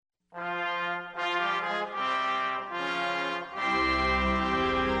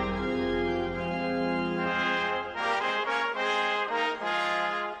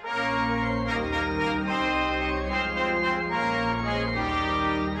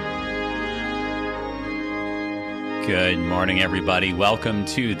Good morning, everybody. Welcome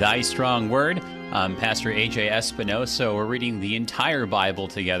to Thy Strong Word. I'm Pastor A.J. Espinosa. We're reading the entire Bible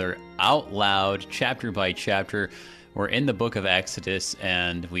together out loud, chapter by chapter. We're in the book of Exodus,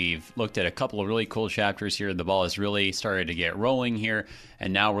 and we've looked at a couple of really cool chapters here. The ball has really started to get rolling here,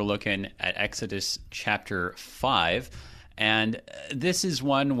 and now we're looking at Exodus chapter 5. And this is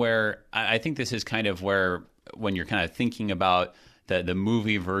one where I think this is kind of where, when you're kind of thinking about the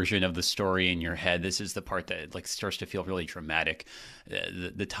movie version of the story in your head, this is the part that like starts to feel really dramatic.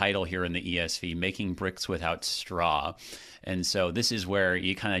 The title here in the ESV, Making Bricks Without Straw. And so this is where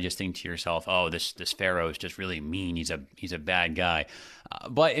you kind of just think to yourself, oh, this Pharaoh is just really mean. He's a bad guy.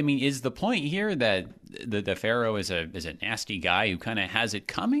 But I mean, is the point here that the Pharaoh is a nasty guy who kind of has it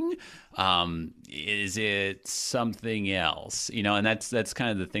coming? Is it something else? You know, and that's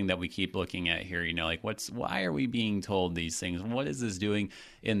kind of the thing that we keep looking at here. You know, like why are we being told these things? What is this doing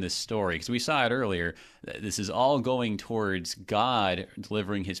in this story? Because we saw it earlier. This is all going towards God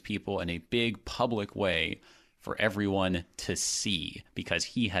delivering his people in a big public way for everyone to see, because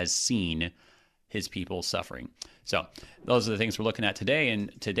he has seen his people suffering. So those are the things we're looking at today.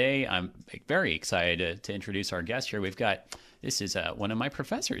 And today I'm very excited to introduce our guest here. This is one of my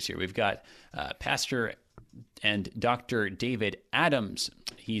professors here. We've got Pastor and Dr. David Adams.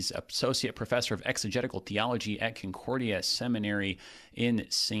 He's Associate Professor of Exegetical Theology at Concordia Seminary in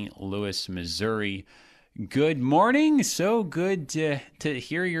St. Louis, Missouri. Good morning. So good to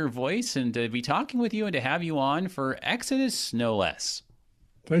hear your voice and to be talking with you and to have you on for Exodus, no less.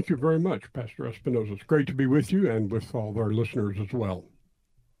 Thank you very much, Pastor Espinosa. It's great to be with you and with all of our listeners as well.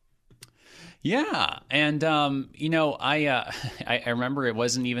 Yeah, and you know, I remember it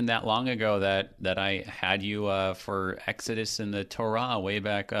wasn't even that long ago that I had you for Exodus and the Torah way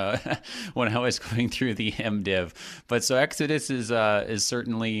back when I was going through the MDiv. But so Exodus is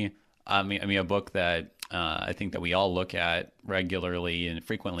certainly a book that I think that we all look at regularly and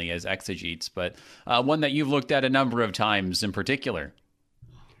frequently as exegetes, but one that you've looked at a number of times in particular.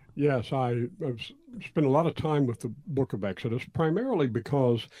 Yes, I've spent a lot of time with the book of Exodus, primarily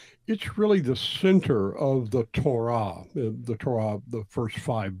because it's really the center of the Torah. The Torah, the first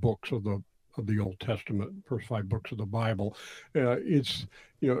 5 books of the Old Testament, first 5 books of the Bible. These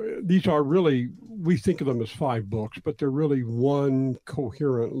are really, we think of them as 5 books, but they're really one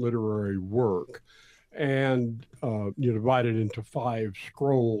coherent literary work. And you divide it into 5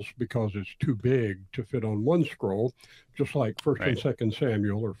 scrolls because it's too big to fit on one scroll, just like First and Second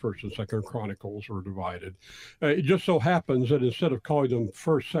Samuel or First and Second Chronicles are divided. It just so happens that instead of calling them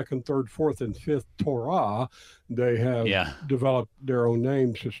First, Second, Third, Fourth, and Fifth Torah, they have developed their own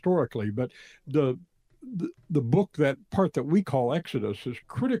names historically. But the book, that part that we call Exodus, is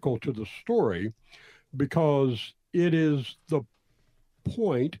critical to the story because it is the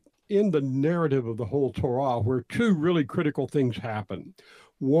point in the narrative of the whole Torah where 2 really critical things happen.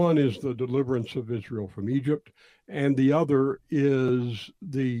 One is the deliverance of Israel from Egypt, and the other is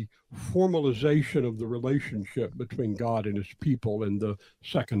the formalization of the relationship between God and his people in the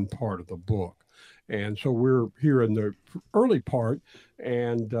second part of the book. And so we're here in the early part,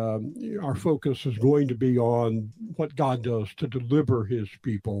 and our focus is going to be on what God does to deliver his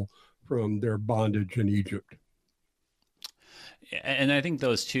people from their bondage in Egypt. And I think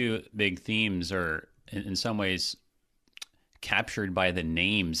those 2 big themes are in some ways captured by the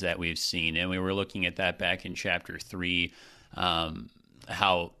names that we've seen. And we were looking at that back in chapter 3, it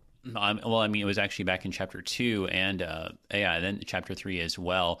was actually back in chapter 2 and then chapter 3 as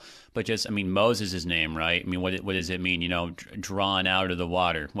well. But just, Moses' name, right? What does it mean? You know, drawn out of the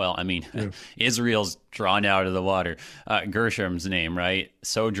water. Well, Israel's drawn out of the water. Gershom's name, right?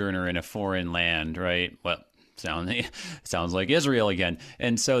 Sojourner in a foreign land, right? Well, sounds like Israel again.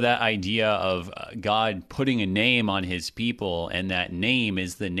 And so that idea of God putting a name on his people, and that name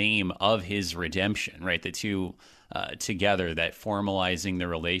is the name of his redemption, right? The 2 together, that formalizing the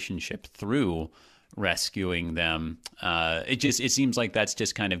relationship through rescuing them. It seems like that's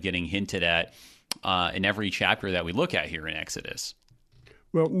just kind of getting hinted at in every chapter that we look at here in Exodus.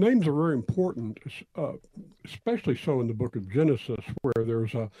 Well, names are very important, especially so in the book of Genesis, where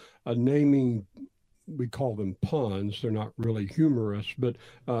there's a naming. We call them puns. They're not really humorous, but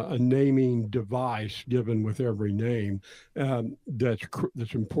a naming device given with every name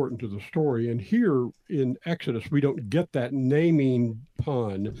that's important to the story. And here in Exodus, we don't get that naming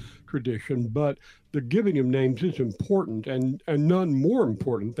pun tradition, but the giving of names is important, and none more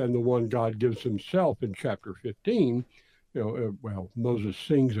important than the one God gives himself in chapter 15. Moses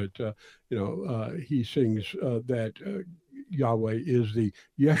sings it. He sings that Yahweh is the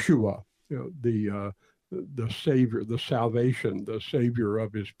Yeshua, the the Savior, the salvation, the Savior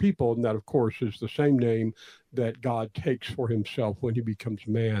of his people. And that, of course, is the same name that God takes for himself when he becomes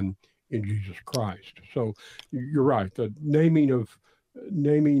man in Jesus Christ. So you're right. The naming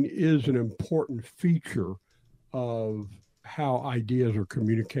is an important feature of how ideas are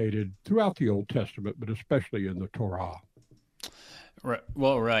communicated throughout the Old Testament, but especially in the Torah. Right.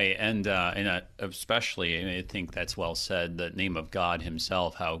 Well, right, and especially, I think that's well said. The name of God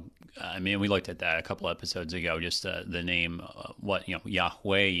Himself. How, I mean, we looked at that a couple episodes ago. Just the name, what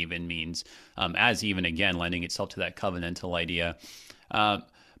Yahweh even means, as even again lending itself to that covenantal idea.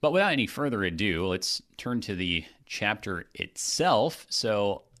 But without any further ado, let's turn to the chapter itself.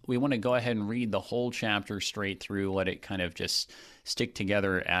 So we want to go ahead and read the whole chapter straight through, let it kind of just stick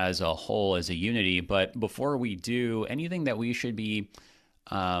together as a whole, as a unity. But before we do, anything that we should be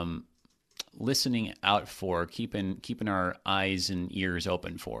listening out for, keeping our eyes and ears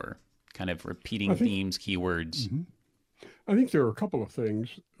open for, kind of repeating themes, keywords? Mm-hmm. I think there are a couple of things.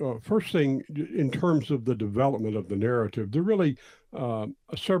 First thing, in terms of the development of the narrative, there are really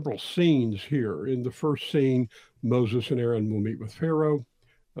several scenes here. In the first scene, Moses and Aaron will meet with Pharaoh,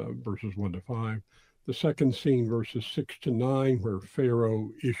 verses 1 to 5. The second scene, verses 6 to 9, where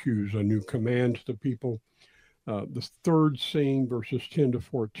Pharaoh issues a new command to the people. The third scene, verses 10 to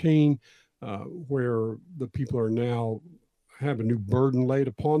 14, where the people are now have a new burden laid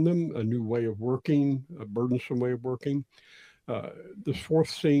upon them, a new way of working, a burdensome way of working. The fourth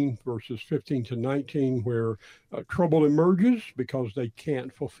scene, verses 15 to 19, where trouble emerges because they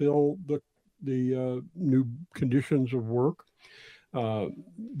can't fulfill the new conditions of work.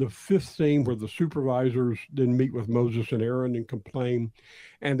 The fifth scene, where the supervisors then meet with Moses and Aaron and complain.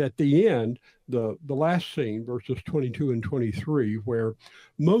 And at the end, the last scene, verses 22 and 23, where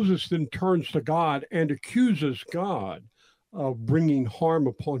Moses then turns to God and accuses God of bringing harm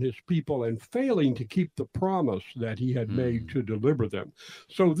upon his people and failing to keep the promise that he had made to deliver them.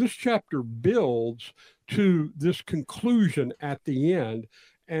 So this chapter builds to this conclusion at the end,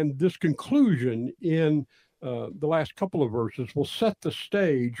 and this conclusion in the last couple of verses will set the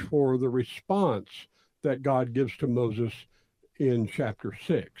stage for the response that God gives to Moses in chapter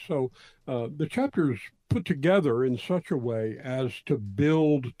 6. So the chapter is put together in such a way as to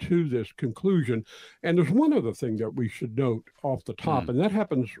build to this conclusion. And there's one other thing that we should note off the top, and that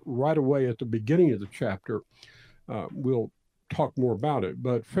happens right away at the beginning of the chapter. We'll talk more about it,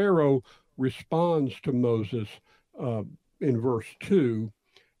 but Pharaoh responds to Moses in verse 2.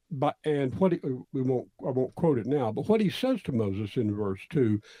 I won't quote it now, but what he says to Moses in verse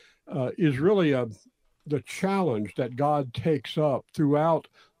 2 is really the challenge that God takes up throughout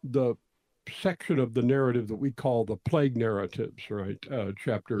the section of the narrative that we call the plague narratives, right?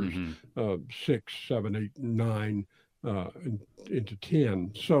 Chapters 6, 7, 8, 9, into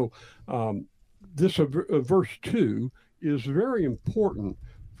 10. So this verse 2 is very important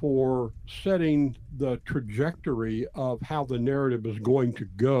for setting the trajectory of how the narrative is going to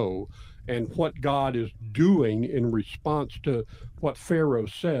go and what God is doing in response to what Pharaoh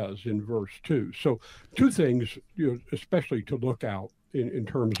says in verse 2. So two things, especially to look out in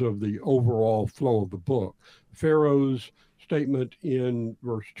terms of the overall flow of the book. Pharaoh's statement in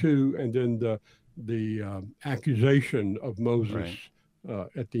verse 2, and then the accusation of Moses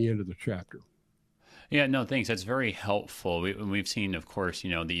at the end of the chapter. Yeah, no, thanks. That's very helpful. We've seen, of course,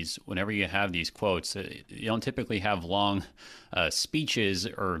 these, whenever you have these quotes, you don't typically have long speeches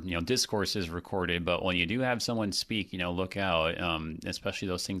or, discourses recorded, but when you do have someone speak, look out, especially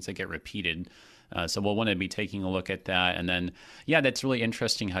those things that get repeated. So we'll want to be taking a look at that. And then, yeah, that's really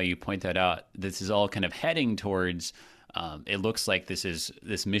interesting how you point that out. This is all kind of heading towards, it looks like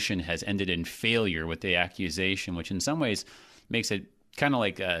this mission has ended in failure with the accusation, which in some ways makes it kind of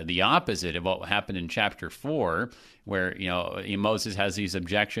like the opposite of what happened in chapter 4, where Moses has these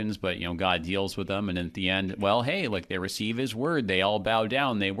objections, but God deals with them, and at the end, well, hey, like they receive His word, they all bow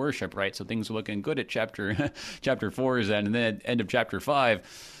down, they worship, right? So things are looking good at chapter 4 is end, and then at the end of chapter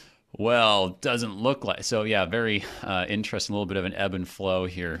 5, well, doesn't look like. So yeah, very interesting, a little bit of an ebb and flow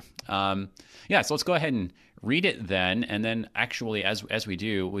here. So let's go ahead and read it then, and then actually, as we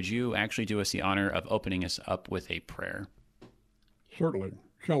do, would you actually do us the honor of opening us up with a prayer? Certainly.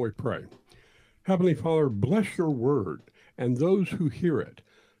 Shall we pray? Heavenly Father, bless your word and those who hear it,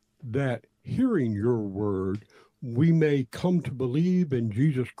 that hearing your word, we may come to believe in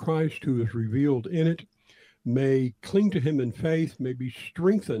Jesus Christ who is revealed in it, may cling to him in faith, may be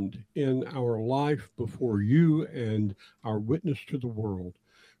strengthened in our life before you and our witness to the world.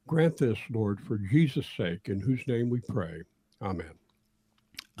 Grant this, Lord, for Jesus' sake, in whose name we pray. Amen.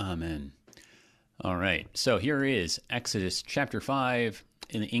 Amen. All right, so here is Exodus chapter 5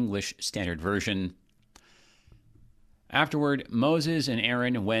 in the English Standard Version. Afterward, Moses and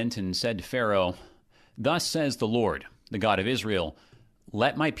Aaron went and said to Pharaoh, "Thus says the Lord, the God of Israel,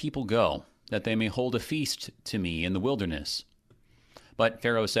 let my people go, that they may hold a feast to me in the wilderness." But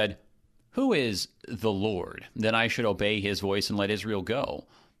Pharaoh said, "Who is the Lord, that I should obey his voice and let Israel go?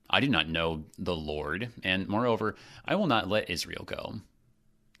 I do not know the Lord, and moreover, I will not let Israel go."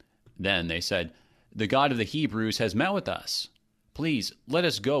 Then they said, "The God of the Hebrews has met with us. Please, let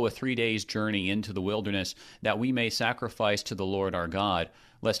us go a 3 days' journey into the wilderness, that we may sacrifice to the Lord our God,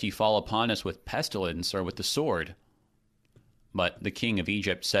 lest he fall upon us with pestilence or with the sword." But the king of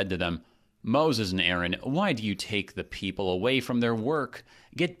Egypt said to them, "Moses and Aaron, why do you take the people away from their work?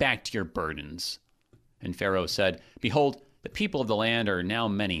 Get back to your burdens." And Pharaoh said, "Behold, the people of the land are now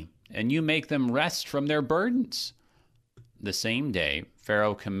many, and you make them rest from their burdens." The same day,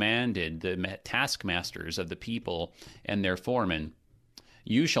 Pharaoh commanded the taskmasters of the people and their foremen,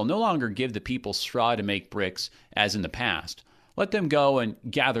 "You shall no longer give the people straw to make bricks, as in the past. Let them go and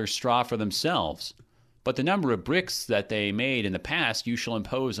gather straw for themselves. But the number of bricks that they made in the past you shall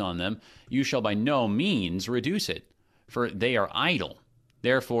impose on them. You shall by no means reduce it, for they are idle.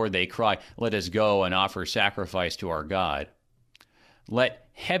 Therefore they cry, 'Let us go and offer sacrifice to our God.' Let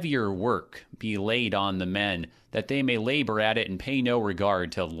heavier work be laid on the men, that they may labor at it and pay no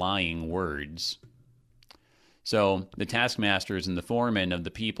regard to lying words." So the taskmasters and the foremen of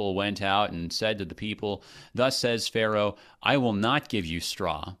the people went out and said to the people, "Thus says Pharaoh, I will not give you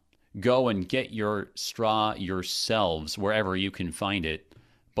straw. Go and get your straw yourselves wherever you can find it,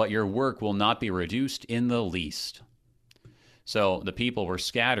 but your work will not be reduced in the least." So the people were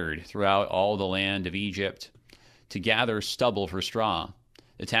scattered throughout all the land of Egypt to gather stubble for straw.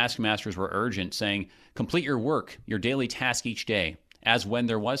 The taskmasters were urgent, saying, "Complete your work, your daily task each day, as when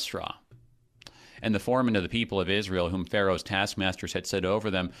there was straw." And the foremen of the people of Israel, whom Pharaoh's taskmasters had set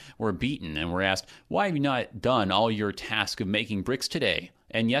over them, were beaten and were asked, "Why have you not done all your task of making bricks today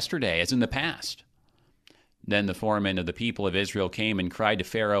and yesterday, as in the past?" Then the foremen of the people of Israel came and cried to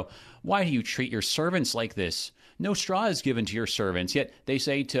Pharaoh, "Why do you treat your servants like this? No straw is given to your servants, yet they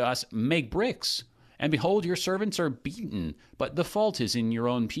say to us, 'Make bricks.' And behold, your servants are beaten, but the fault is in your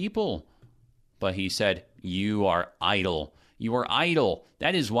own people." But he said, "You are idle. You are idle.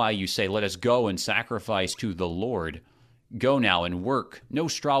 That is why you say, 'Let us go and sacrifice to the Lord.' Go now and work. No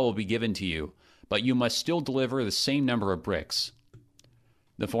straw will be given to you, but you must still deliver the same number of bricks."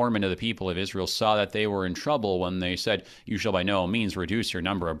 The foremen of the people of Israel saw that they were in trouble when they said, "You shall by no means reduce your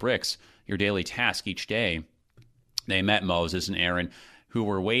number of bricks, your daily task each day." They met Moses and Aaron, who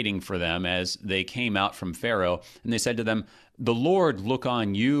were waiting for them as they came out from Pharaoh, and they said to them, "The Lord look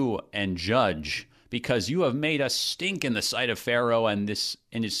on you and judge, because you have made us stink in the sight of Pharaoh and his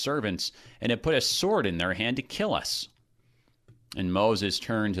servants, and have put a sword in their hand to kill us." And Moses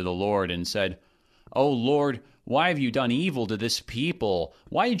turned to the Lord and said, "O Lord, why have you done evil to this people?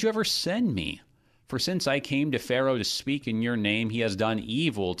 Why did you ever send me? For since I came to Pharaoh to speak in your name, he has done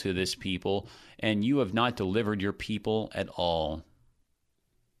evil to this people, and you have not delivered your people at all."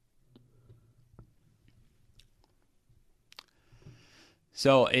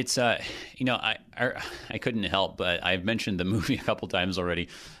 So it's I couldn't help, but I've mentioned the movie a couple times already.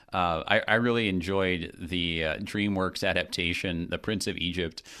 I really enjoyed the DreamWorks adaptation, The Prince of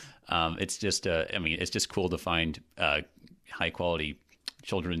Egypt. It's just it's just cool to find high quality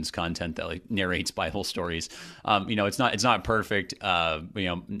children's content that like narrates Bible stories. It's not perfect.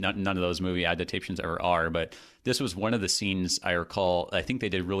 None of those movie adaptations ever are, but this was one of the scenes I recall. I think they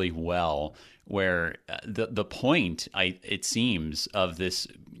did really well, where the point it seems of this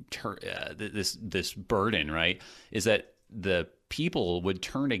burden, right, is that the people would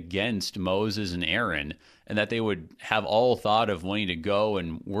turn against Moses and Aaron, and that they would have all thought of wanting to go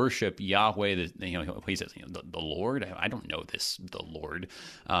and worship Yahweh. He says, the Lord. I don't know the Lord.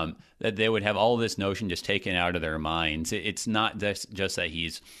 That they would have all this notion just taken out of their minds. It's not just that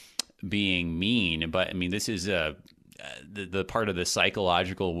he's being mean, but I mean, this is the part of the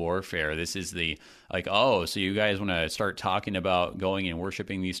psychological warfare. This is the so you guys want to start talking about going and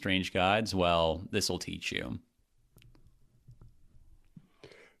worshiping these strange gods? Well, this will teach you.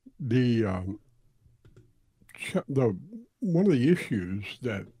 The one of the issues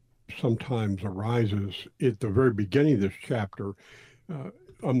that sometimes arises at the very beginning of this chapter,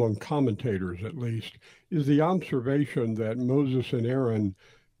 among commentators at least, is the observation that Moses and Aaron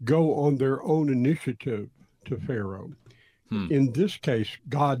go on their own initiative to Pharaoh. In this case,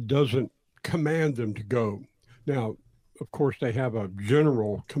 God doesn't command them to go. Now, of course, they have a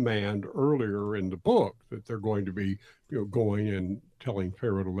general command earlier in the book that they're going to be, going and telling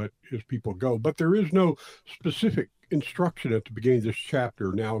Pharaoh to let his people go. But there is no specific instruction at the beginning of this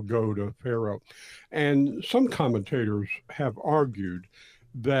chapter, now go to Pharaoh. And some commentators have argued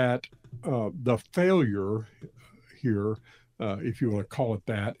that the failure here, if you want to call it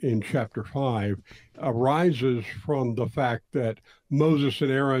that, in chapter 5, arises from the fact that Moses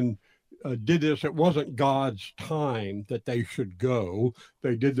and Aaron did this. It wasn't God's time that they should go.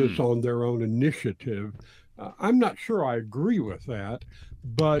 They did this on their own initiative. I'm not sure I agree with that,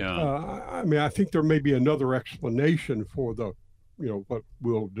 but I mean, I think there may be another explanation for the, what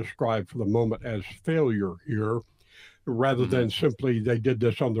we'll describe for the moment as failure here, rather than simply they did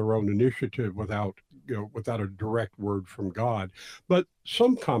this on their own initiative without a direct word from God. But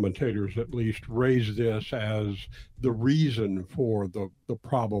some commentators at least raise this as the reason for the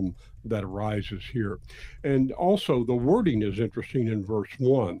problem that arises here. And also the wording is interesting in verse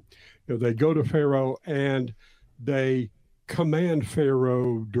 1. They go to Pharaoh and they command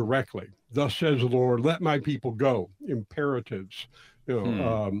Pharaoh directly. Thus says the Lord, let my people go. Imperatives,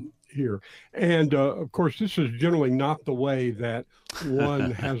 here. And of course, this is generally not the way that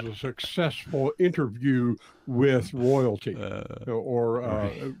one has a successful interview with royalty or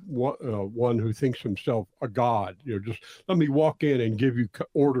one who thinks himself a god. Just let me walk in and give you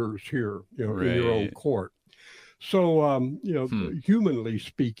orders here, in your own court. So, humanly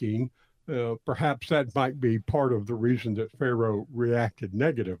speaking, perhaps that might be part of the reason that Pharaoh reacted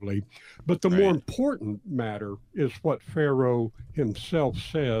negatively. But the more important matter is what Pharaoh himself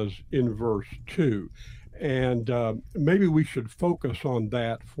says in verse 2. And maybe we should focus on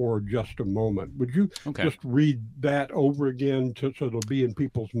that for just a moment. Would you just read that over again so it'll be in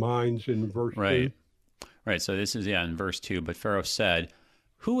people's minds in verse 2? Right. So this is, in verse 2. But Pharaoh said,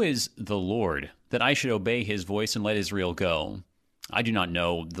 "Who is the Lord, that I should obey his voice and let Israel go? I do not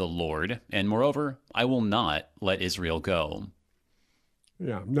know the Lord, and moreover, I will not let Israel go."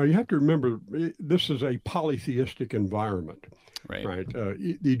 Yeah. Now, you have to remember, this is a polytheistic environment. Right.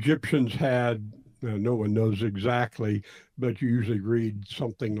 The Egyptians had, no one knows exactly, but you usually read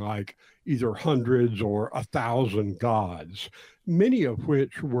something like either hundreds or 1,000 gods, many of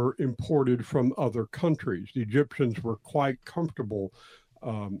which were imported from other countries. The Egyptians were quite comfortable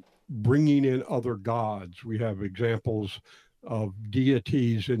bringing in other gods. We have examples of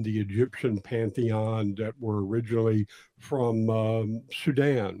deities in the Egyptian pantheon that were originally from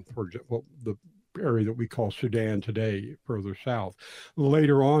Sudan, for example, the area that we call Sudan today, further south.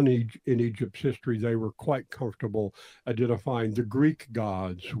 Later on in Egypt's history, they were quite comfortable identifying the Greek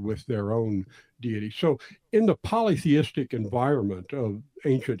gods with their own deity. So in the polytheistic environment of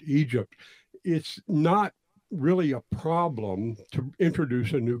ancient Egypt, it's not really a problem to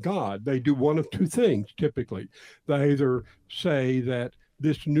introduce a new god. They do one of two things typically. They either say that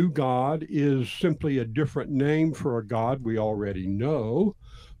this new god is simply a different name for a god we already know.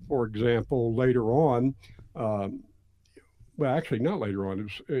 For example, later on, well, actually not later on,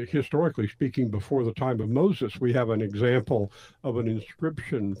 historically speaking, before the time of Moses, we have an example of an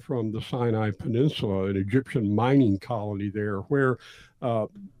inscription from the Sinai Peninsula, an Egyptian mining colony there, where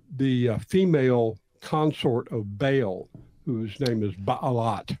the female consort of Baal, whose name is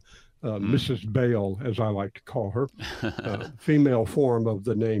Baalat, Mrs. Baal, as I like to call her, female form of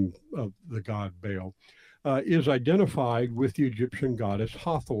the name of the god Baal, is identified with the Egyptian goddess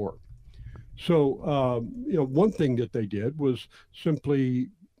Hathor. So, one thing that they did was simply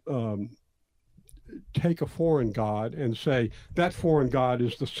take a foreign god and say, that foreign god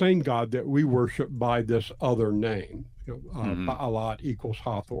is the same god that we worship by this other name. Baalat equals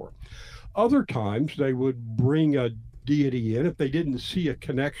Hathor. Other times they would bring a deity in. If they didn't see a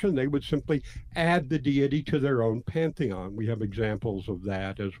connection, they would simply add the deity to their own pantheon. We have examples of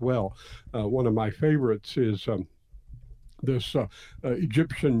that as well. One of my favorites is this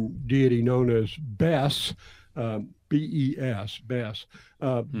Egyptian deity known as Bes, B-E-S, Bes.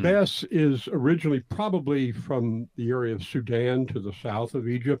 Bes is originally probably from the area of Sudan to the south of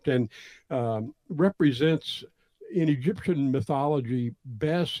Egypt and represents, in Egyptian mythology,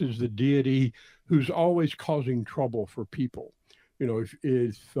 Bes is the deity who's always causing trouble for people.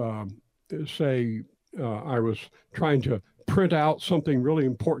 If say I was trying to print out something really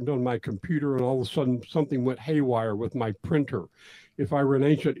important on my computer and all of a sudden something went haywire with my printer. If I were in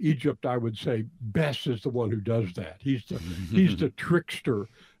ancient Egypt, I would say Bes is the one who does that. He's the trickster,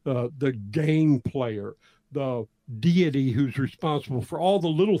 the game player, the deity who's responsible for all the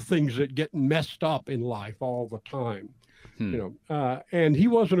little things that get messed up in life all the time. And he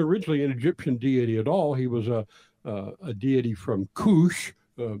wasn't originally an Egyptian deity at all. He was a deity from Kush,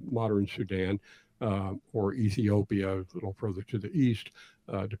 modern Sudan, or Ethiopia, a little further to the east,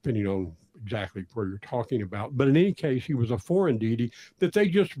 depending on exactly where you're talking about. But in any case, he was a foreign deity that they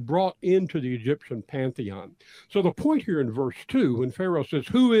just brought into the Egyptian pantheon. So the point here in verse 2, when Pharaoh says,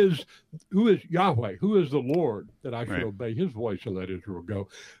 who is Yahweh? Who is the Lord that I should obey his voice and let Israel go?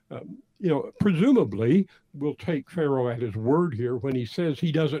 Presumably, we'll take Pharaoh at his word here when he says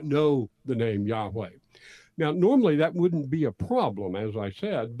he doesn't know the name Yahweh. Now, normally that wouldn't be a problem, as I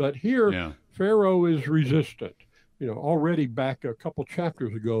said, but here Pharaoh is resistant. Already back a couple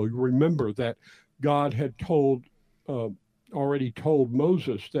chapters ago, you remember that God had already told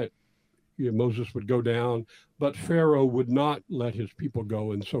Moses that Moses would go down, but Pharaoh would not let his people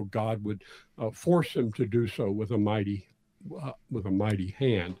go, and so God would force him to do so with a mighty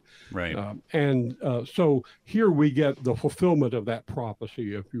hand. Right. So here we get the fulfillment of that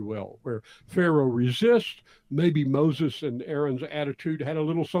prophecy, if you will, where Pharaoh resists. Maybe Moses and Aaron's attitude had a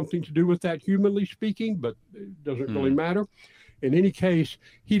little something to do with that, humanly speaking, but it doesn't really matter. In any case,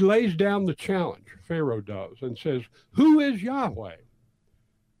 he lays down the challenge, Pharaoh does, and says, who is Yahweh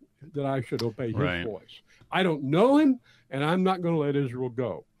that I should obey his voice? I don't know him, and I'm not going to let Israel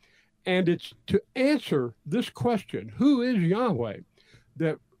go. And it's to answer this question, who is Yahweh,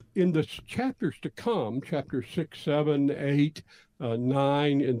 that in the chapters to come, chapters 6, 7, 8,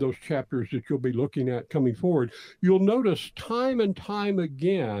 9, in those chapters that you'll be looking at coming forward, you'll notice time and time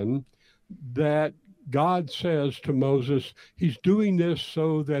again that God says to Moses, he's doing this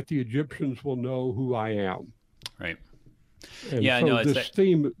so that the Egyptians will know who I am. Right. And it's this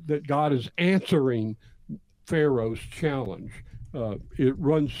theme that God is answering Pharaoh's challenge. It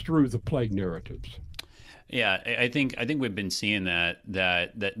runs through the plague narratives. Yeah, I think we've been seeing that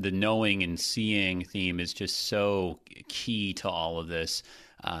the knowing and seeing theme is just so key to all of this.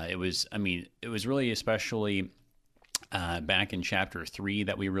 It was really especially back in chapter 3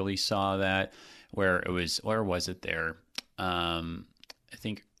 that we really saw that, where was it there? I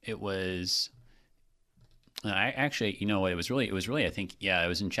think it was. It was really, I think, it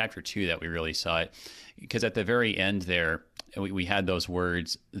was in chapter 2 that we really saw it, because at the very end there, we had those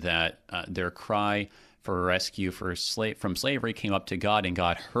words that their cry for rescue from slavery came up to God, and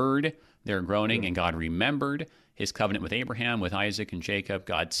God heard their groaning, and God remembered his covenant with Abraham, with Isaac, and Jacob.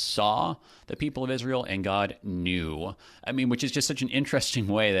 God saw the people of Israel, and God knew. Which is just such an interesting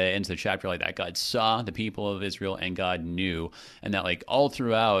way that it ends the chapter like that. God saw the people of Israel, and God knew. And that, like, all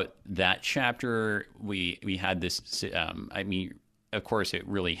throughout that chapter, we had this, of course, it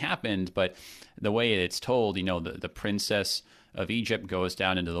really happened, but the way it's told, the princess of Egypt goes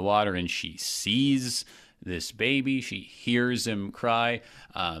down into the water, and she sees this baby. She hears him cry.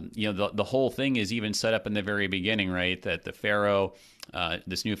 The whole thing is even set up in the very beginning, right? That the Pharaoh,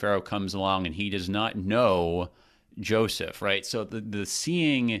 this new Pharaoh comes along, and he does not know Joseph, right? So the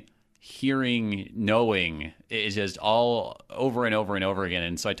seeing, hearing, knowing is just all over and over and over again.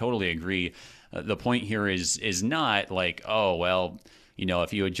 And so I totally agree. The point here is not like, oh, well,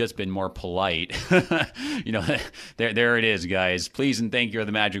 if you had just been more polite, there it is, guys. Please and thank you are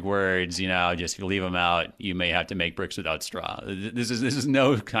the magic words. Just if you leave them out, you may have to make bricks without straw. This is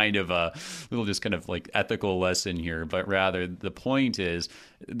no kind of a little just kind of like ethical lesson here, but rather the point is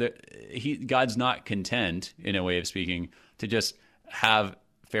that God's not content, in a way of speaking, to just have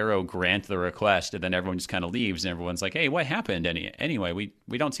Pharaoh grant the request, and then everyone just kind of leaves, and everyone's like, hey, what happened? Anyway,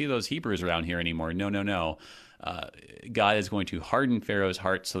 we don't see those Hebrews around here anymore. No. God is going to harden Pharaoh's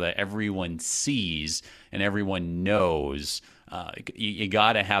heart so that everyone sees and everyone knows. You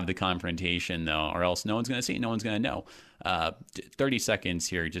got to have the confrontation, though, or else no one's going to see it, no one's going to know. 30 seconds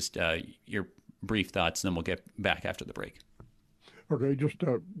here, just your brief thoughts, and then we'll get back after the break. Okay, just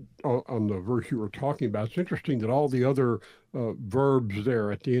on the verse you were talking about, it's interesting that all the other verbs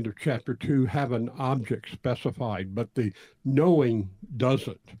there at the end of chapter 2 have an object specified, but the knowing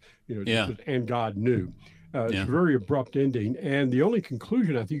doesn't. And God knew. It's a very abrupt ending, and the only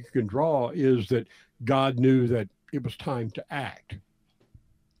conclusion I think you can draw is that God knew that it was time to act.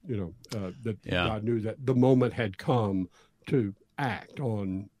 God knew that the moment had come to act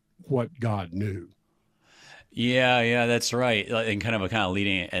on what God knew. Yeah, that's right. And kind of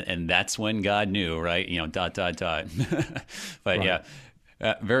leading, and that's when God knew, right? But right. Yeah,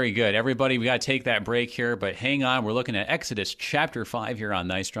 very good. Everybody, we got to take that break here, but hang on. We're looking at Exodus chapter 5 here on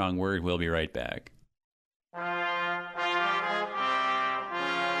Thy Strong Word. We'll be right back.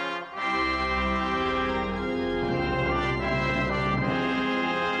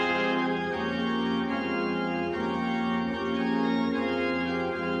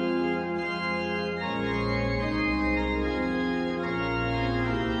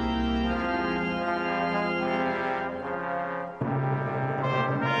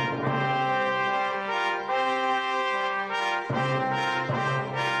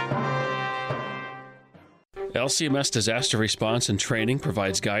 LCMS Disaster Response and Training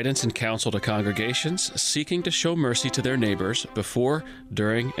provides guidance and counsel to congregations seeking to show mercy to their neighbors before,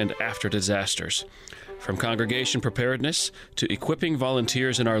 during, and after disasters. From congregation preparedness to equipping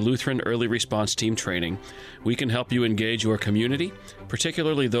volunteers in our Lutheran Early Response Team training, we can help you engage your community,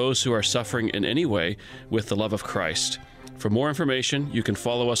 particularly those who are suffering in any way, with the love of Christ. For more information, you can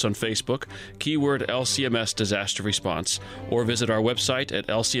follow us on Facebook, keyword LCMS Disaster Response, or visit our website at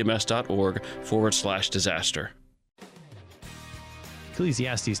lcms.org/disaster.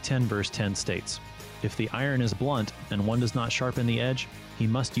 Ecclesiastes 10 verse 10 states, "If the iron is blunt and one does not sharpen the edge, he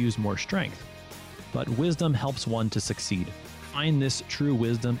must use more strength. But wisdom helps one to succeed. Find this true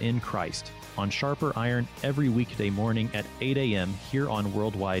wisdom in Christ on Sharper Iron every weekday morning at 8 a.m. here on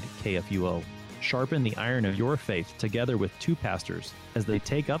Worldwide KFUO. Sharpen the iron of your faith together with two pastors as they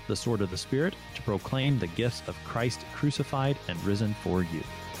take up the sword of the Spirit to proclaim the gifts of Christ crucified and risen for you."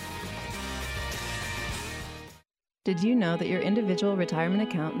 Did you know that your individual retirement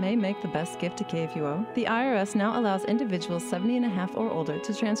account may make the best gift to KFUO? The IRS now allows individuals 70 and a half or older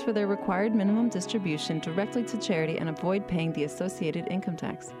to transfer their required minimum distribution directly to charity and avoid paying the associated income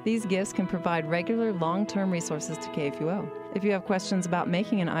tax. These gifts can provide regular, long-term resources to KFUO. If you have questions about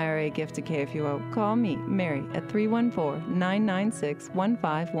making an IRA gift to KFUO, call me, Mary, at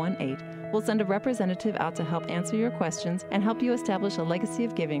 314-996-1518. We'll send a representative out to help answer your questions and help you establish a legacy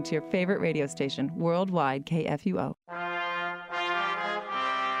of giving to your favorite radio station, Worldwide KFUO.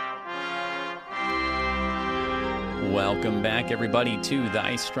 Welcome back, everybody, to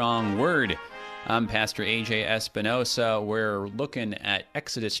Thy Strong Word. I'm Pastor A.J. Espinosa. We're looking at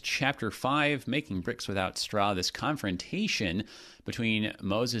Exodus chapter 5, making bricks without straw, this confrontation between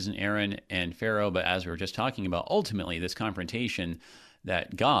Moses and Aaron and Pharaoh. But as we were just talking about, ultimately, this confrontation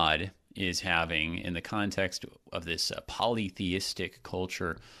that God is having in the context of this polytheistic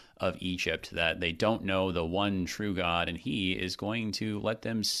culture of Egypt, that they don't know the one true God, and he is going to let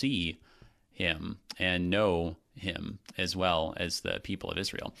them see him and know him as well as the people of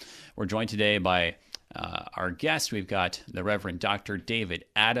Israel. We're joined today by our guest. We've got the Reverend Dr. David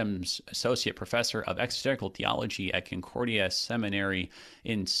Adams, Associate Professor of Exegetical Theology at Concordia Seminary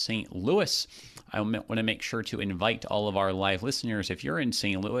in St. Louis. I want to make sure to invite all of our live listeners. If you're in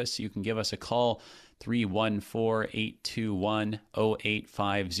St. Louis, you can give us a call,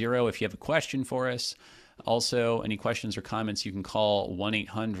 314-821-0850. If you have a question for us, also any questions or comments, you can call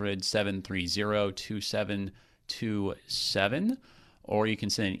 1-800-730-2727, or you can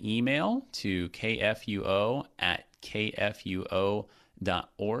send an email to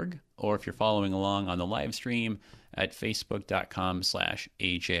kfuo@kfuo.org, or if you're following along on the live stream, at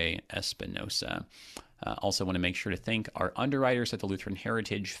facebook.com/AJ Espinosa. Also want to make sure to thank our underwriters at the Lutheran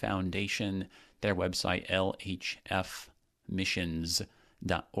Heritage Foundation, their website,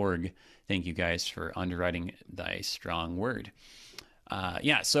 lhfmissions.org. Thank you guys for underwriting Thy Strong Word.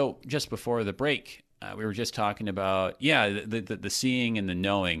 So just before the break, we were just talking about, the seeing and the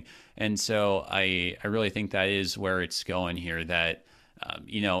knowing. And so I really think that is where it's going here, that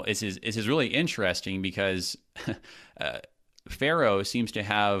this is really interesting because Pharaoh seems to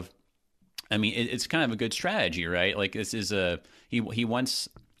have, it's kind of a good strategy, right? Like this is he wants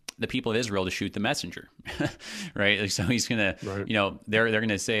the people of Israel to shoot the messenger, right? Like, so he's gonna, right. They're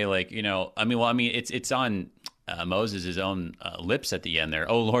gonna say like, it's on Moses' own lips at the end there.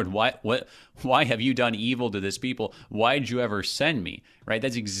 Oh Lord, why have you done evil to this people? Why did you ever send me? Right?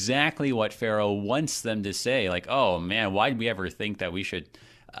 That's exactly what Pharaoh wants them to say. Like, oh man, why did we ever think that we should,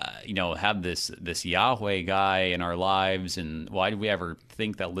 have this Yahweh guy in our lives? And why did we ever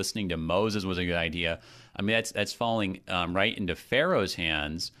think that listening to Moses was a good idea? That's falling right into Pharaoh's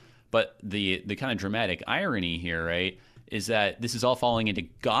hands. But the kind of dramatic irony here, right, is that this is all falling into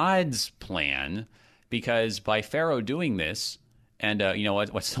God's plan, because by Pharaoh doing this, and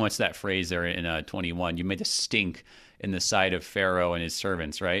what's that phrase there in 21? You made a stink in the sight of Pharaoh and his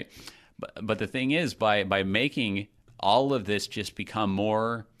servants, right? But the thing is, by making all of this just become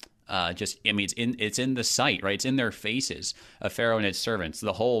more, it's in the sight, right? It's in their faces of Pharaoh and his servants.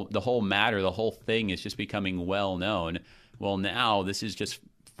 The whole matter, the whole thing is just becoming well known. Well, now this is just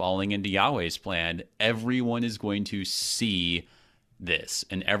falling into Yahweh's plan. Everyone is going to see this,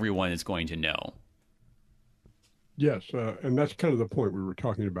 and everyone is going to know. Yes, and that's kind of the point we were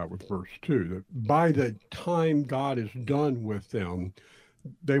talking about with verse 2, that by the time God is done with them,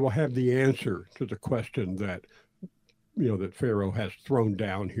 they will have the answer to the question that, that Pharaoh has thrown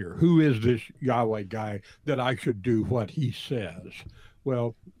down here. Who is this Yahweh guy that I should do what he says?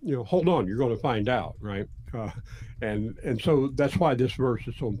 Well, hold on, you're going to find out, right? And so that's why this verse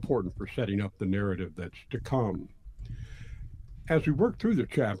is so important for setting up the narrative that's to come. as we work through the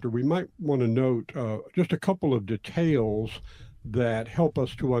chapter, we might want to note just a couple of details that help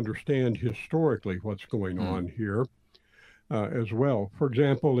us to understand historically what's going on here as well. For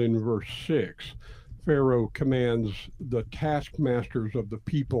example, in verse 6, Pharaoh commands the taskmasters of the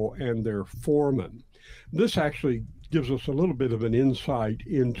people and their foremen. This actually gives us a little bit of an insight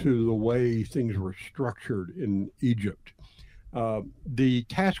into the way things were structured in Egypt. The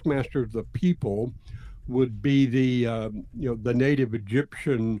taskmasters of the people would be the native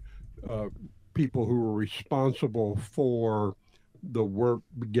Egyptian people who were responsible for the work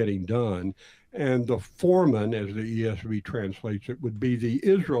getting done. And the foreman, as the ESV translates it, would be the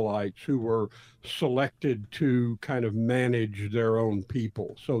Israelites who were selected to kind of manage their own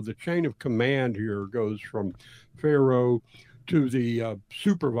people. So the chain of command here goes from Pharaoh to the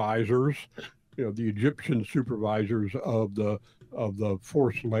supervisors, the Egyptian supervisors of the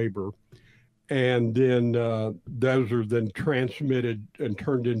forced labor. And then those are then transmitted and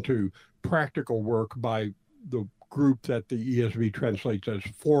turned into practical work by the group that the ESV translates as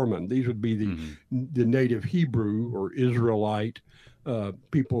foreman. These would be the native Hebrew or Israelite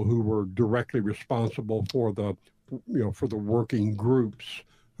people who were directly responsible for the working groups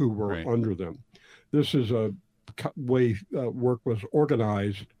who were under them. This is a way work was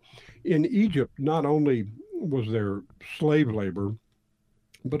organized. In Egypt, not only was there slave labor,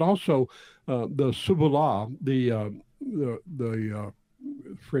 but also the subula, the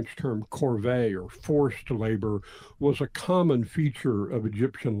French term corvée or forced labor, was a common feature of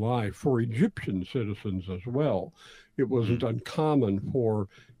Egyptian life for Egyptian citizens as well. It wasn't uncommon for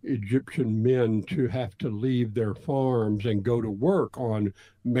Egyptian men to have to leave their farms and go to work on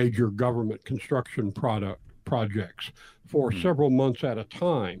major government construction projects for several months at a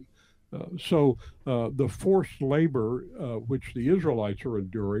time. So the forced labor, which the Israelites are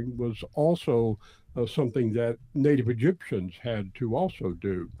enduring, was also something that native Egyptians had to also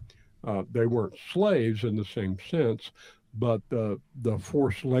do. They weren't slaves in the same sense, but the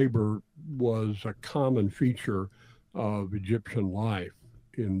forced labor was a common feature of Egyptian life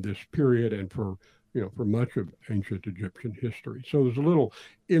in this period and for much of ancient Egyptian history. So there's a little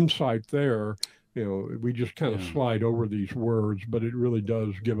insight there. We just kind of slide over these words, but it really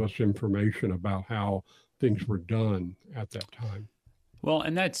does give us information about how things were done at that time. Well,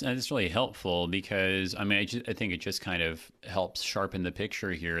 and that's really helpful because I think it just kind of helps sharpen the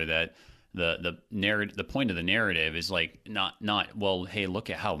picture here that the narrative, the point of the narrative is like not well, hey,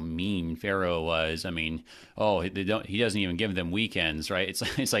 look at how mean Pharaoh was. I mean, he doesn't even give them weekends, right?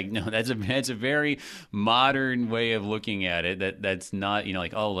 It's like no, that's a very modern way of looking at it. That's not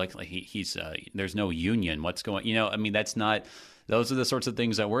he's there's no union. What's going? I mean, that's not. Those are the sorts of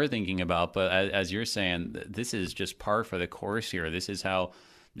things that we're thinking about. But as you're saying, this is just par for the course here. This is how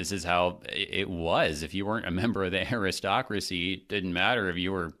it was. If you weren't a member of the aristocracy, it didn't matter if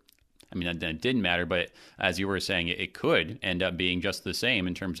you were. I mean, it didn't matter, but as you were saying, it could end up being just the same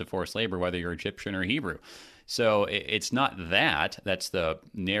in terms of forced labor, whether you're Egyptian or Hebrew. So it's not that's the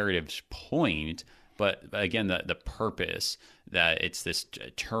narrative's point, but again, the purpose that it's this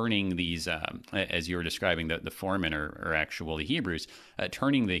turning these, as you were describing, the foremen are actually Hebrews,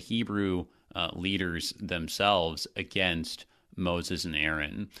 turning the Hebrew leaders themselves against Moses and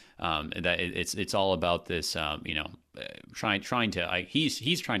Aaron. That it's all about this, trying to.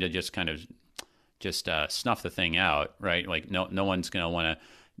 He's trying to just kind of snuff the thing out, right? Like no one's going to want to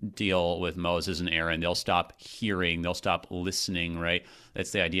deal with Moses and Aaron. They'll stop hearing. They'll stop listening, right?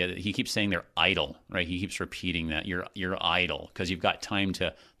 That's the idea that he keeps saying they're idle, right? He keeps repeating that you're idle because you've got time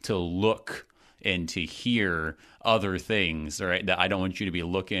to look and to hear other things, right? That I don't want you to be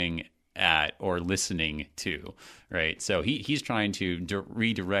looking at or listening to, right? So he's trying to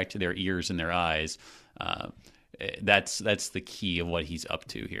redirect their ears and their eyes. That's the key of what he's up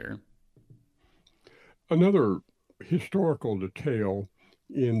to here. Another historical detail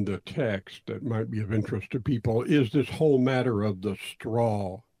in the text that might be of interest to people is this whole matter of the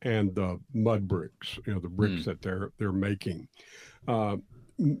straw and the mud bricks, the bricks that they're making.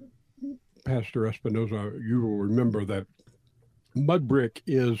 Pastor Espinosa, you will remember that mud brick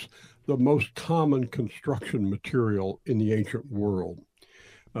is the most common construction material in the ancient world.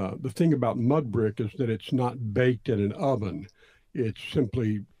 The thing about mud brick is that it's not baked in an oven. It's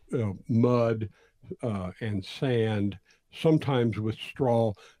simply mud and sand, sometimes with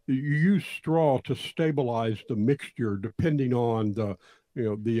straw. You use straw to stabilize the mixture depending on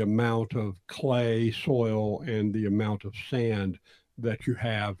the amount of clay, soil, and the amount of sand that you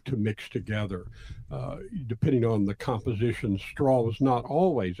have to mix together. Depending on the composition, straw was not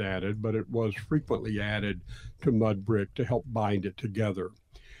always added, but it was frequently added to mud brick to help bind it together.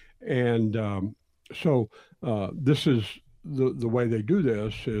 And so this is the way they do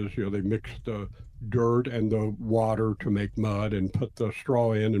this is, they mix the dirt and the water to make mud and put the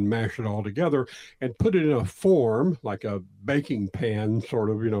straw in and mash it all together and put it in a form like a baking pan, sort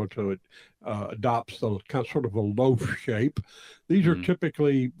of, till it adopts the kind of sort of a loaf shape. These are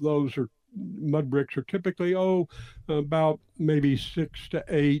typically, mud bricks are typically, about maybe 6 to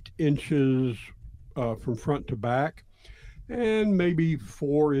 8 inches from front to back, and maybe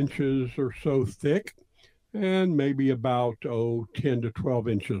 4 inches or so thick, and maybe about 10 to 12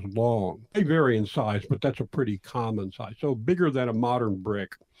 inches long. They vary in size, but that's a pretty common size. So bigger than a modern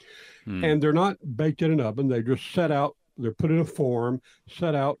brick. And they're not baked in an oven. They just set out, they're put in a form,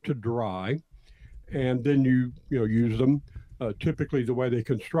 set out to dry, and then you use them. Typically, the way they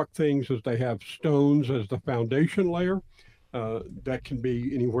construct things is they have stones as the foundation layer. That can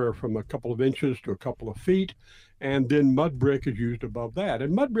be anywhere from a couple of inches to a couple of feet. And then mud brick is used above that.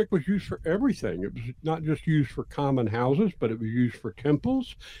 And mud brick was used for everything. It was not just used for common houses, but it was used for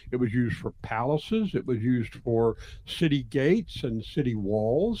temples. It was used for palaces. It was used for city gates and city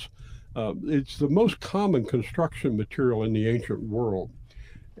walls. It's the most common construction material in the ancient world.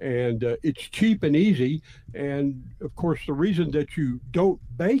 And it's cheap and easy. And of course, the reason that you don't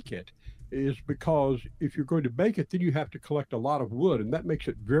bake it is because if you're going to bake it, then you have to collect a lot of wood, and that makes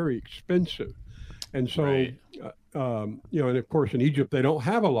it very expensive. And so, Right. And of course, in Egypt, they don't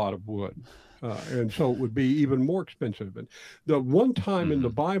have a lot of wood. And so it would be even more expensive. And the one time in the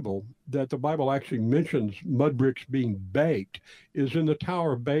Bible that the Bible actually mentions mud bricks being baked is in the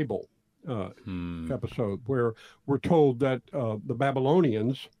Tower of Babel episode, where we're told that the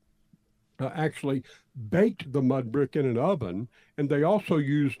Babylonians actually baked the mud brick in an oven, and they also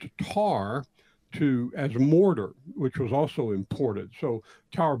used tar as mortar, which was also imported. So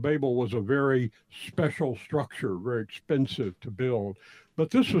Tower of Babel was a very special structure, very expensive to build.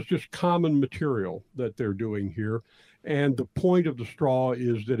 But this was just common material that they're doing here. And the point of the straw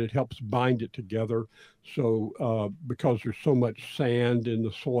is that it helps bind it together. So because there's so much sand in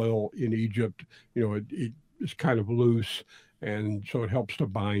the soil in Egypt, it is kind of loose. And so it helps to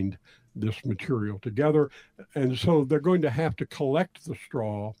bind this material together. And so they're going to have to collect the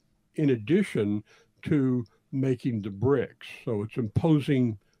straw in addition to making the bricks. So it's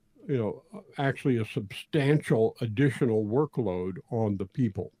imposing, actually a substantial additional workload on the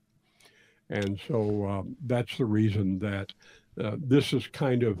people. And so that's the reason that this is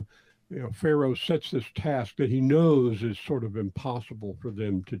kind of, Pharaoh sets this task that he knows is sort of impossible for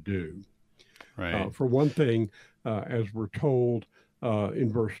them to do. Right. For one thing, as we're told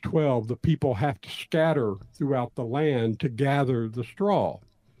in verse 12, the people have to scatter throughout the land to gather the straw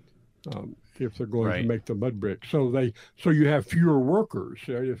if they're going to make the mud brick. So you have fewer workers.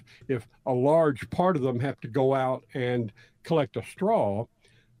 If a large part of them have to go out and collect a straw,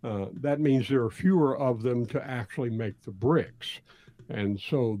 that means there are fewer of them to actually make the bricks. And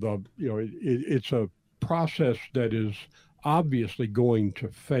so it's a process that is obviously going to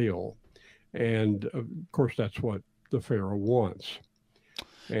fail. And of course, that's what the Pharaoh wants.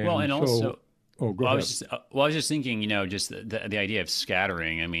 And well, and so, also, go I ahead. was just thinking, just the idea of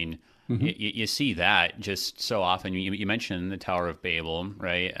scattering. I mean, you see that just so often. You mentioned the Tower of Babel,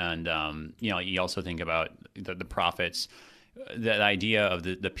 right? And you also think about the prophets. That idea of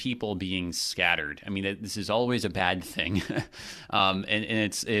the people being scattered. I mean, this is always a bad thing, and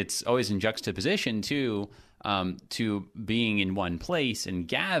it's always in juxtaposition to being in one place and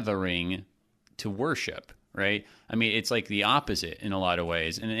gathering to worship. Right? I mean, it's like the opposite in a lot of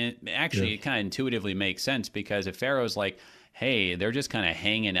ways, and it kind of intuitively makes sense, because if Pharaoh's like, hey, they're just kind of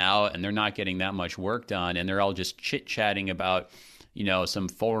hanging out and they're not getting that much work done, and they're all just chit-chatting about, some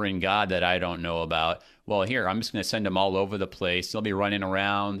foreign god that I don't know about. Well, here, I'm just going to send them all over the place. They'll be running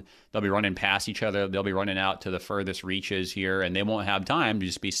around. They'll be running past each other. They'll be running out to the furthest reaches here, and they won't have time to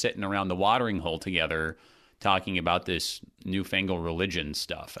just be sitting around the watering hole together talking about this newfangled religion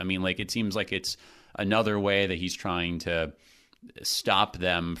stuff. I mean, it seems like it's another way that he's trying to stop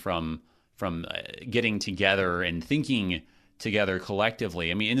them from getting together and thinking together collectively.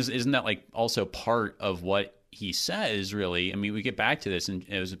 I mean, isn't that also part of what he says, really? I mean, we get back to this, and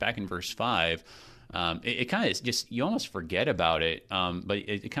it was back in verse 5. It kind of just, you almost forget about it, but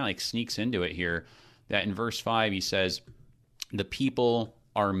it kind of sneaks into it here, that in verse 5 he says, the people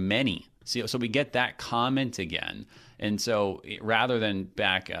are many. See, so we get that comment again. And so rather than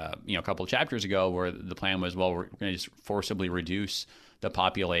back a couple chapters ago where the plan was, well, we're going to just forcibly reduce the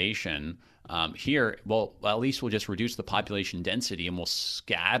population, here, well, at least we'll just reduce the population density and we'll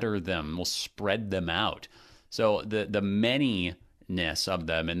scatter them, we'll spread them out. So the manyness of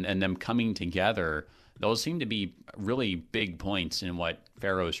them and them coming together, those seem to be really big points in what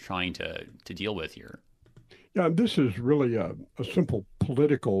Pharaoh's trying to deal with here. Yeah, this is really a simple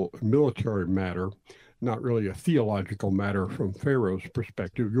political military matter, not really a theological matter from Pharaoh's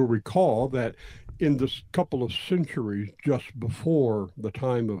perspective. You'll recall that in this couple of centuries just before the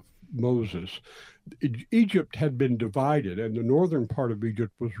time of Moses, Egypt had been divided, and the northern part of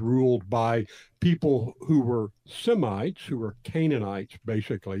Egypt was ruled by people who were Semites, who were Canaanites,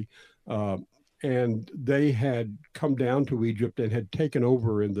 basically. Uh, and they had come down to Egypt and had taken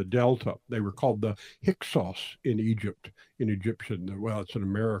over in the Delta. They were called the Hyksos in Egypt, in Egyptian. Well, it's an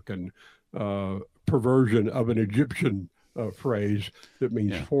American perversion of an Egyptian phrase that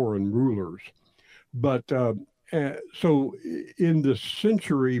means foreign rulers. But so in the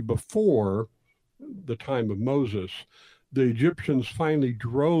century before the time of Moses, the Egyptians finally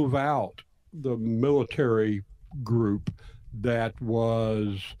drove out the military group that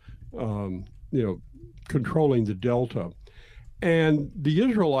was, controlling the Delta. And the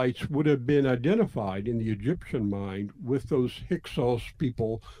Israelites would have been identified in the Egyptian mind with those Hyksos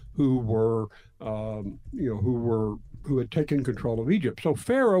people who had taken control of Egypt. So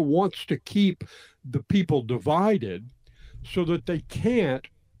Pharaoh wants to keep the people divided so that they can't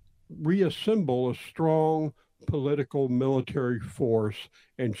reassemble a strong political military force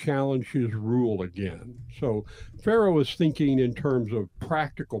and challenge his rule again. So Pharaoh is thinking in terms of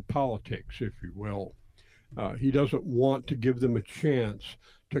practical politics, if you will. He doesn't want to give them a chance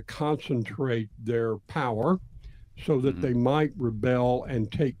to concentrate their power so that they might rebel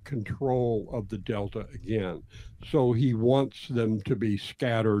and take control of the Delta again. So he wants them to be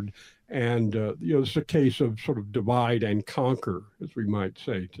scattered. And, it's a case of sort of divide and conquer, as we might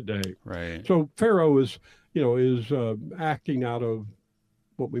say today. Right. So Pharaoh is acting out of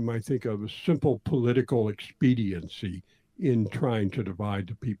what we might think of as simple political expediency in trying to divide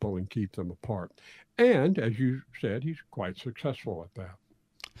the people and keep them apart. And as you said, he's quite successful at that.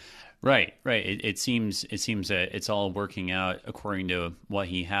 Right. It seems that it's all working out according to what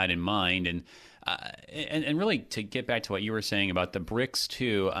he had in mind, and really to get back to what you were saying about the bricks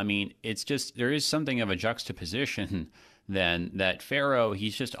too. I mean, it's just there is something of a juxtaposition then that Pharaoh,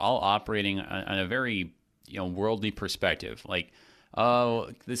 he's just all operating on a very worldly perspective, like, oh,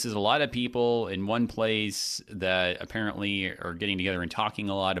 this is a lot of people in one place that apparently are getting together and talking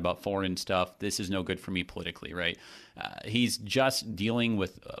a lot about foreign stuff. This is no good for me politically, right? He's just dealing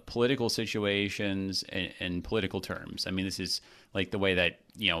with political situations and political terms. I mean, this is like the way that,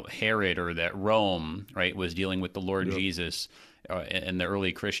 Herod or that Rome, right, was dealing with the Lord Jesus and the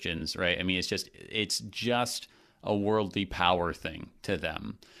early Christians, right? I mean, it's just a worldly power thing to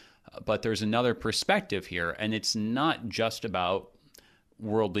them. But there's another perspective here, and it's not just about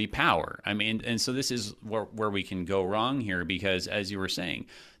worldly power. I mean, and so this is where we can go wrong here, because as you were saying,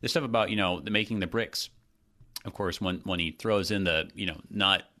 the stuff about, making the bricks, of course, when he throws in the,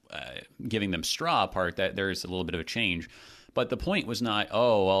 not giving them straw part, that there's a little bit of a change. But the point was not,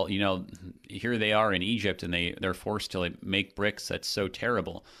 oh, well, here they are in Egypt and they're forced to make bricks. That's so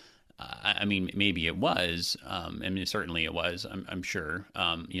terrible. I mean, maybe it was. I mean, certainly it was. I'm sure.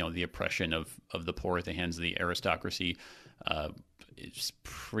 The oppression of the poor at the hands of the aristocracy is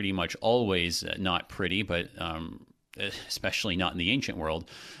pretty much always not pretty, but especially not in the ancient world.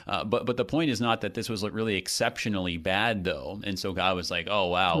 But the point is not that this was really exceptionally bad, though. And so God was like, oh,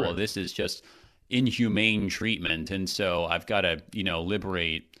 wow, well, this is just inhumane treatment. And so I've got to,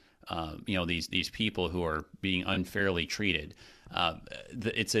 liberate, these people who are being unfairly treated.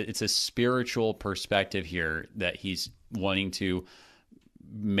 It's a spiritual perspective here that he's wanting to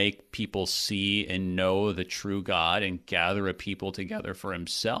make people see and know the true God and gather a people together for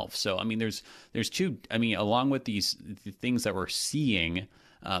himself. So, I mean, there's two, along with the things that we're seeing,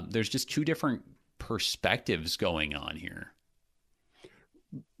 there's just two different perspectives going on here.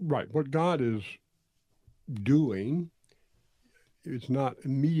 Right. What God is doing is not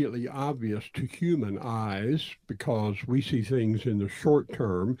immediately obvious to human eyes because we see things in the short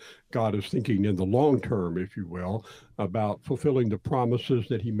term. God is thinking in the long term, if you will, about fulfilling the promises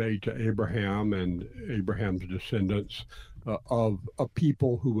that he made to Abraham and Abraham's descendants of a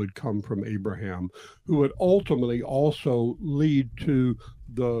people who would come from Abraham, who would ultimately also lead to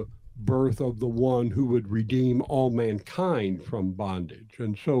the birth of the one who would redeem all mankind from bondage.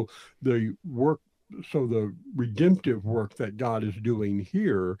 And so the redemptive work that God is doing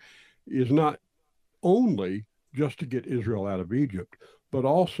here is not only just to get Israel out of Egypt, but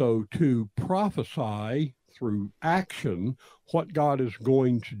also to prophesy through action what God is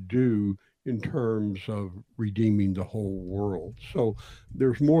going to do in terms of redeeming the whole world. So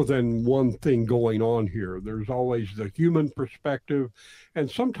there's more than one thing going on here. There's always the human perspective. And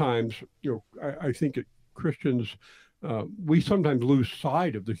sometimes, I think Christians we sometimes lose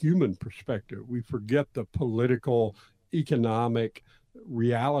sight of the human perspective. We forget the political, economic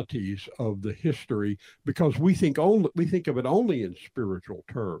realities of the history because we think of it only in spiritual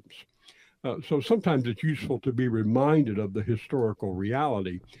terms. So sometimes it's useful to be reminded of the historical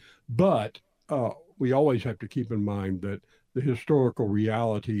reality, but we always have to keep in mind that the historical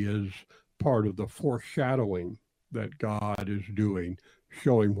reality is part of the foreshadowing that God is doing,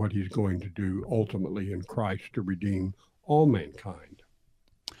 showing what he's going to do ultimately in Christ to redeem all mankind.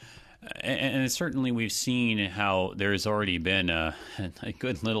 And certainly we've seen how there's already been a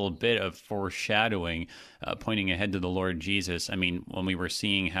good little bit of foreshadowing pointing ahead to the Lord Jesus. I mean, when we were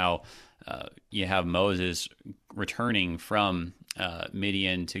seeing how you have Moses returning from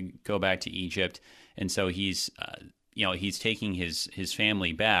Midian to go back to Egypt, and so he's taking his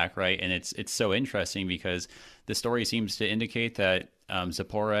family back, right? And it's so interesting because the story seems to indicate that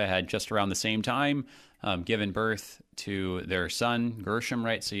Zipporah had just around the same time given birth to their son Gershom,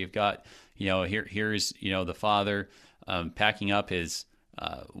 right? So you've got, here's the father packing up his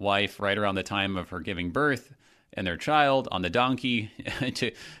wife right around the time of her giving birth and their child on the donkey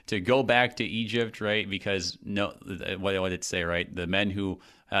to go back to Egypt, right? Because what did it say, right? The men who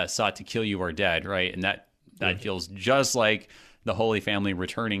sought to kill you are dead, right? And that feels just like the Holy Family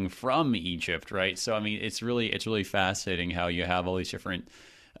returning from Egypt, right? So I mean, it's really fascinating how you have all these different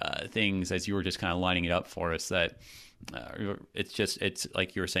things, as you were just kind of lining it up for us, that it's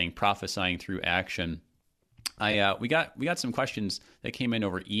like you were saying, prophesying through action. We got some questions that came in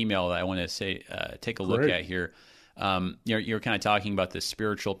over email that I want to take a look at here. You're kind of talking about the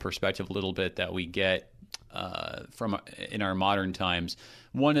spiritual perspective a little bit that we get from in our modern times.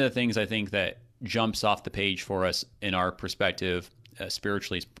 One of the things I think that jumps off the page for us in our perspective,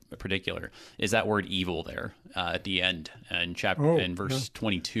 spiritually in particular, is that word evil there at the end in verse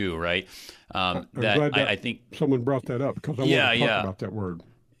 22, right? I think someone brought that up because I want to talk about that word.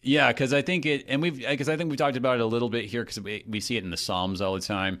 Yeah, because I think I think we talked about it a little bit here because we see it in the Psalms all the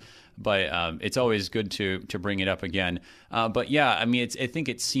time, but it's always good to bring it up again. But yeah, I mean, I think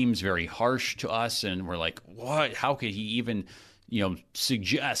it seems very harsh to us, and we're like, what? How could he even,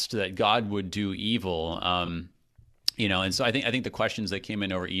 suggest that God would do evil? And so I think the questions that came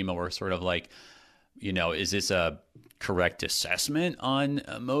in over email were sort of like, is this a correct assessment on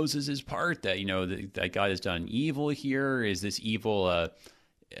Moses's part that that God has done evil here? Is this evil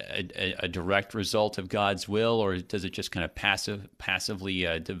a direct result of God's will, or does it just kind of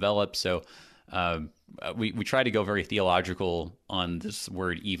passively develop? So we try to go very theological on this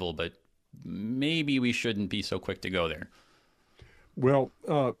word evil, but maybe we shouldn't be so quick to go there. Well,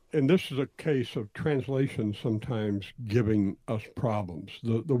 and this is a case of translation sometimes giving us problems.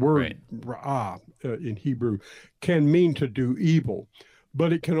 The word ra'ah in Hebrew can mean to do evil,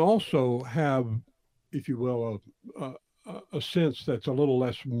 but it can also have, if you will, a sense that's a little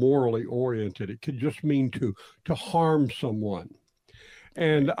less morally oriented. It could just mean to harm someone.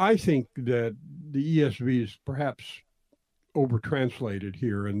 And I think that the ESV is perhaps over-translated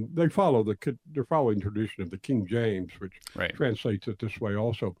here, and they're following tradition of the King James, which translates it this way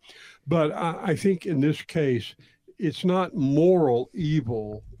also. But I think in this case, it's not moral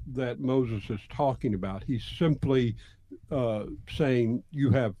evil that Moses is talking about. He's simply saying you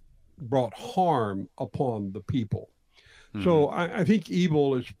have brought harm upon the people. Mm-hmm. So I think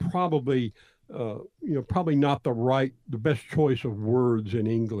evil is probably, probably not the best choice of words in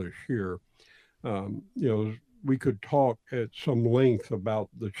English here. We could talk at some length about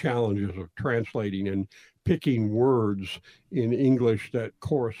the challenges of translating and picking words in English that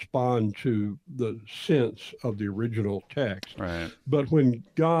correspond to the sense of the original text. Right. But when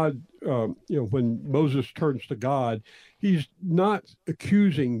God, when Moses turns to God, he's not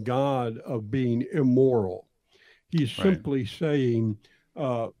accusing God of being immoral. He's simply saying,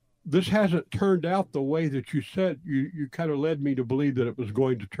 this hasn't turned out the way that you said. You kind of led me to believe that it was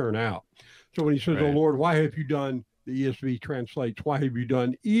going to turn out. So when he says, "Oh Lord, why have you done?" the ESV translates, "Why have you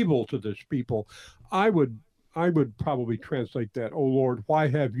done evil to this people?" I would probably translate that, "Oh Lord, why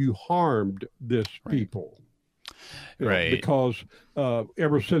have you harmed this people?" Because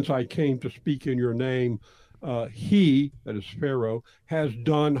ever since I came to speak in your name, he, that is Pharaoh, has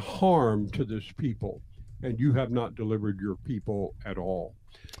done harm to this people, and you have not delivered your people at all.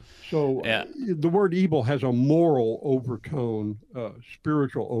 So the word evil has a moral overtone,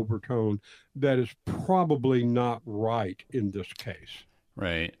 spiritual overtone that is probably not right in this case.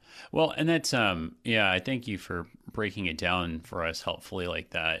 Right. Well, and that's, I thank you for breaking it down for us helpfully like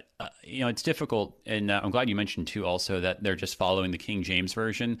that. It's difficult, and I'm glad you mentioned too also that they're just following the King James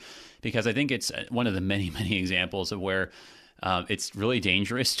Version, because I think it's one of the many, many examples of where It's really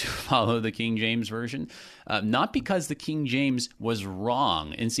dangerous to follow the King James Version, not because the King James was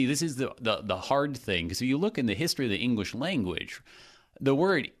wrong. And see, this is the hard thing, because if you look in the history of the English language, the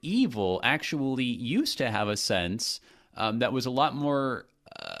word evil actually used to have a sense that was a lot more,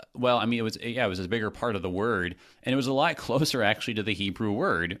 it was a bigger part of the word, and it was a lot closer actually to the Hebrew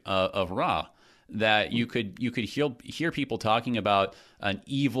word of ra, that you could hear people talking about an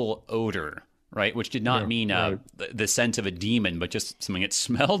evil odor, right? Which did not mean the scent of a demon, but just something that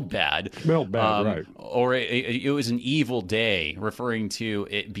smelled bad. Right. Or it was an evil day, referring to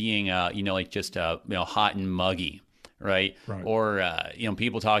it being, hot and muggy, right? Or,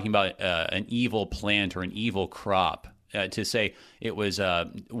 people talking about an evil plant or an evil crop, to say it was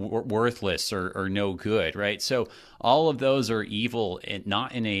worthless or no good, right? So all of those are evil, and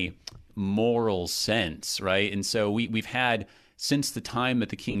not in a moral sense, right? And so we've had, since the time that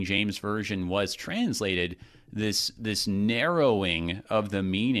the King James Version was translated, this narrowing of the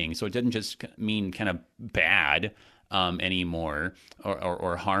meaning. So it doesn't just mean kind of bad anymore,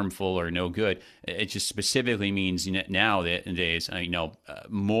 or harmful or no good. It just specifically means nowadays,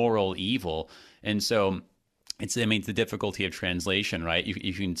 moral evil. And so it's the difficulty of translation, right?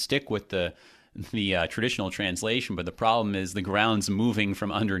 You can stick with the traditional translation, but the problem is the ground's moving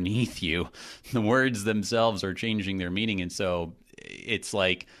from underneath you. The words themselves are changing their meaning, and so it's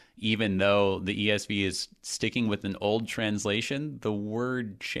like, even though the ESV is sticking with an old translation, the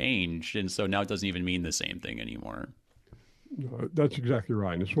word changed, and so now it doesn't even mean the same thing anymore. That's exactly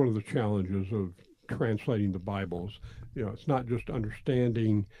right. And it's one of the challenges of translating the Bibles. It's not just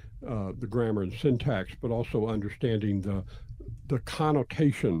understanding the grammar and syntax, but also understanding the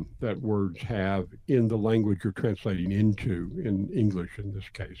connotation that words have in the language you're translating into, in English in this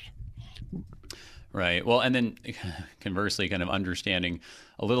case. Right. Well, and then conversely, kind of understanding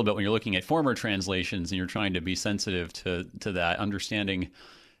a little bit when you're looking at former translations and you're trying to be sensitive to that, understanding,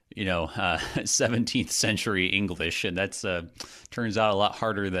 17th century English, and that's turns out a lot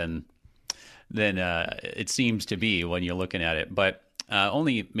harder than it seems to be when you're looking at it. But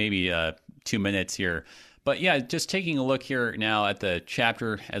only maybe 2 minutes here. But yeah, just taking a look here now at the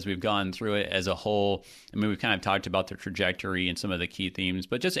chapter as we've gone through it as a whole. I mean, we've kind of talked about the trajectory and some of the key themes,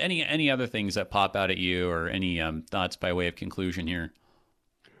 but just any other things that pop out at you, or any thoughts by way of conclusion here?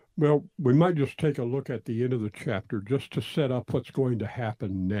 Well, we might just take a look at the end of the chapter just to set up what's going to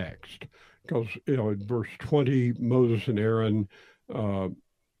happen next. Because, in verse 20, Moses and Aaron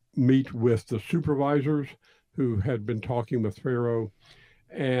meet with the supervisors who had been talking with Pharaoh,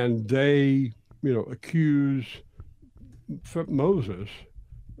 and they accuse Moses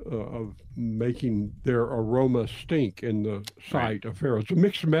of making their aroma stink in the sight of Pharaoh. It's a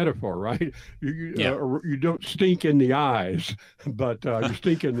mixed metaphor, right? You don't stink in the eyes, but you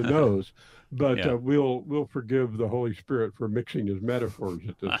stink in the nose. But we'll forgive the Holy Spirit for mixing his metaphors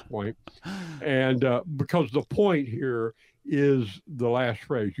at this point. And because the point here is the last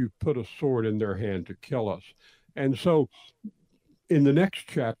phrase, you put a sword in their hand to kill us. And so in the next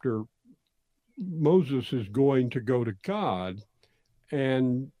chapter, Moses is going to go to God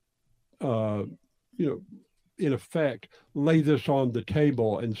and, in effect, lay this on the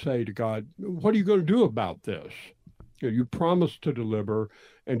table and say to God, what are you going to do about this? You promised to deliver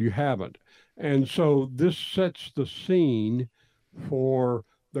and you haven't. And so this sets the scene for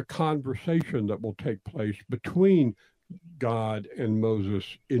the conversation that will take place between God and Moses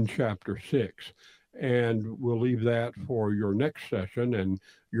in chapter 6. And we'll leave that for your next session and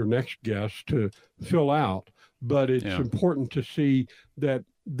your next guest to fill out. But it's important to see that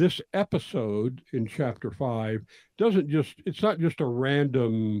this episode in chapter 5 it's not just a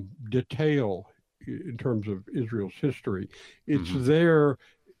random detail in terms of Israel's history. It's there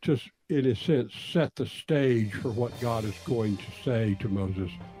to, in a sense, set the stage for what God is going to say to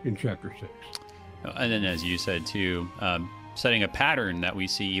Moses in chapter 6. And then, as you said, too, setting a pattern that we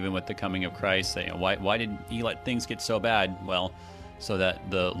see even with the coming of Christ. Saying, why did he let things get so bad? Well, so that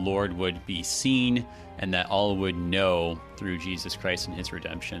the Lord would be seen and that all would know through Jesus Christ and his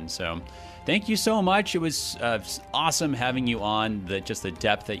redemption. So thank you so much. It was awesome having you on, just the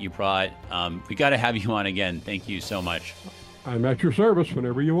depth that you brought. We got to have you on again. Thank you so much. I'm at your service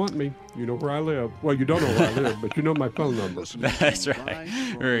whenever you want me. You know where I live. Well, you don't know where I live, but you know my phone number. That's right.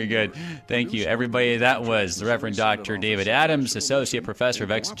 Very good. Thank you, everybody. That was the Reverend Dr. David Adams, Associate Professor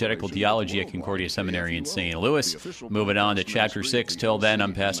of Exegetical Theology at Concordia Seminary in St. Louis. Moving on to Chapter 6. Till then,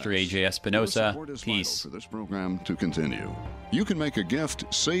 I'm Pastor A.J. Espinosa. Peace. For this program to continue. You can make a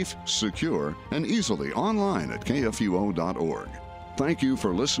gift safe, secure, and easily online at kfuo.org. Thank you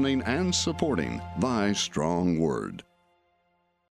for listening and supporting Thy Strong Word.